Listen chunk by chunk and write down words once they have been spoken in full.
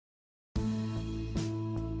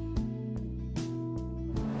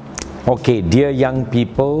Okay, dear young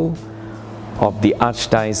people of the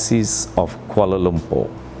Archdiocese of Kuala Lumpur,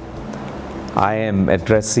 I am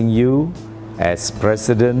addressing you as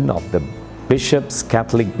President of the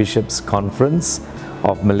Catholic Bishops Conference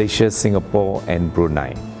of Malaysia, Singapore and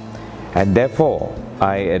Brunei. And therefore,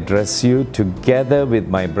 I address you together with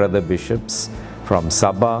my brother bishops from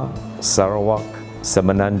Sabah, Sarawak,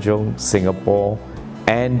 Semenanjung, Singapore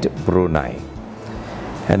and Brunei.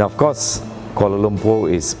 And of course, Kuala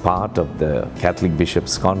Lumpur is part of the Catholic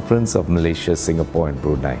Bishops Conference of Malaysia, Singapore and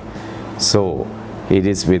Brunei. So it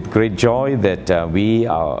is with great joy that we,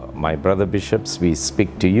 my brother bishops, we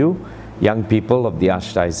speak to you, young people of the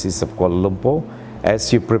Archdiocese of Kuala Lumpur,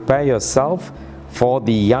 as you prepare yourself for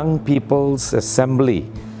the Young People's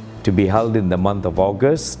Assembly to be held in the month of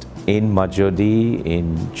August in Majodi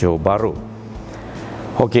in Johor Bahru.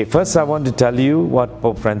 Okay, first I want to tell you what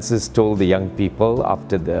Pope Francis told the young people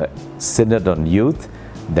after the Synod on Youth,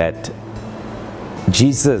 that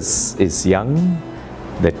Jesus is young,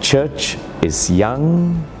 the Church is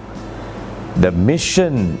young, the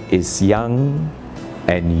mission is young,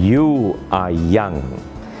 and you are young.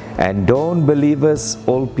 And don't believe us,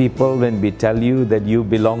 old people, when we tell you that you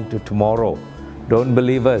belong to tomorrow. Don't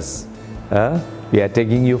believe us. We are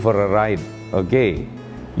taking you for a ride, okay?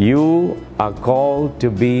 You are called to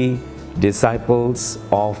be disciples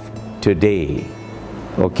of today,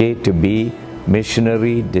 okay? To be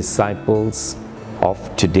missionary disciples of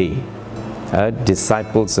today.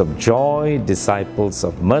 Disciples of joy, disciples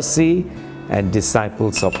of mercy, and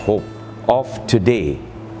disciples of hope of today,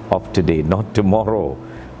 not tomorrow.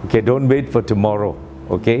 Okay, don't wait for tomorrow,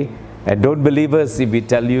 okay? And don't believe us if we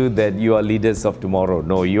tell you that you are leaders of tomorrow.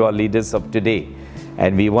 No, you are leaders of today.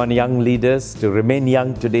 And we want young leaders to remain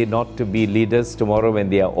young today, not to be leaders tomorrow when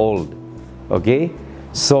they are old, okay?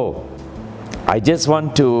 So, I just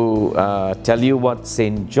want to tell you what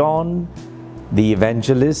St. John, the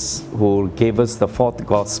evangelist who gave us the fourth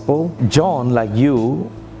gospel. John, like you,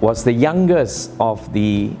 was the youngest of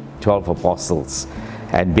the 12 apostles.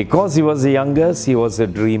 And because he was the youngest, he was a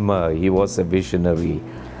dreamer, he was a visionary.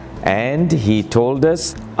 And he told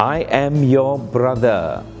us, I am your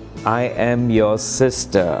brother, I am your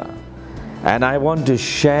sister, and I want to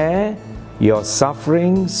share your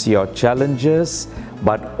sufferings, your challenges,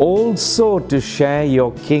 but also to share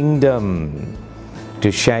your kingdom.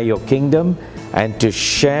 To share your kingdom and to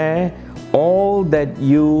share all that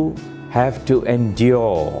you have to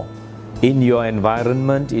endure in your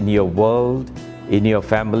environment, in your world, in your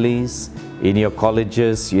families, in your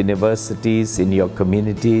colleges, universities, in your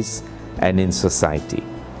communities, and in society.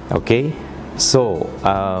 Okay? So,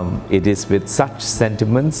 it is with such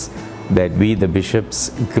sentiments that we, the bishops,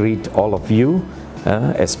 greet all of you,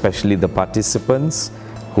 especially the participants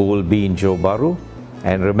who will be in Johor Bahru.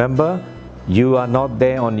 And remember, you are not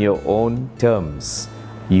there on your own terms.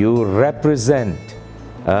 You represent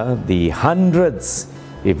the hundreds,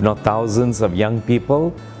 if not thousands of young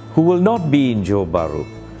people who will not be in Johor Bahru.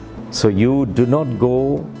 So you do not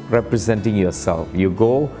go representing yourself. You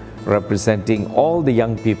go representing all the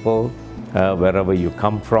young people wherever you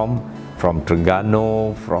come from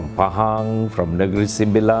Terengganu, from Pahang, from Negeri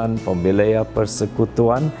Sembilan, from Wilayah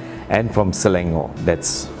Persekutuan, and from Selangor.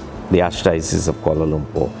 That's the Archdiocese of Kuala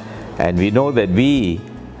Lumpur. And we know that we,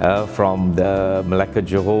 from the Malacca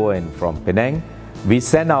Johor and from Penang, we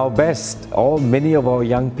send our best. Many of our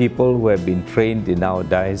young people who have been trained in our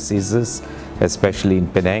dioceses, especially in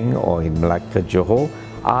Penang or in Malacca Johor,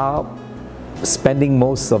 are spending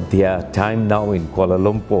most of their time now in Kuala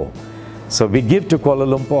Lumpur. So we give to Kuala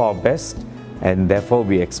Lumpur our best, and therefore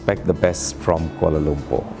we expect the best from Kuala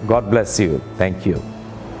Lumpur. God bless you. Thank you.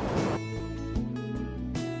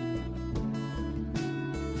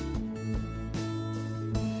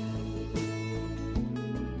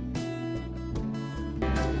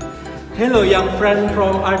 Hello, young friend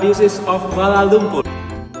from Archdiocese of Kuala Lumpur.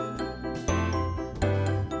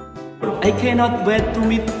 I cannot wait to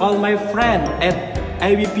meet all my friends at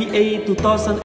AYPA 2000.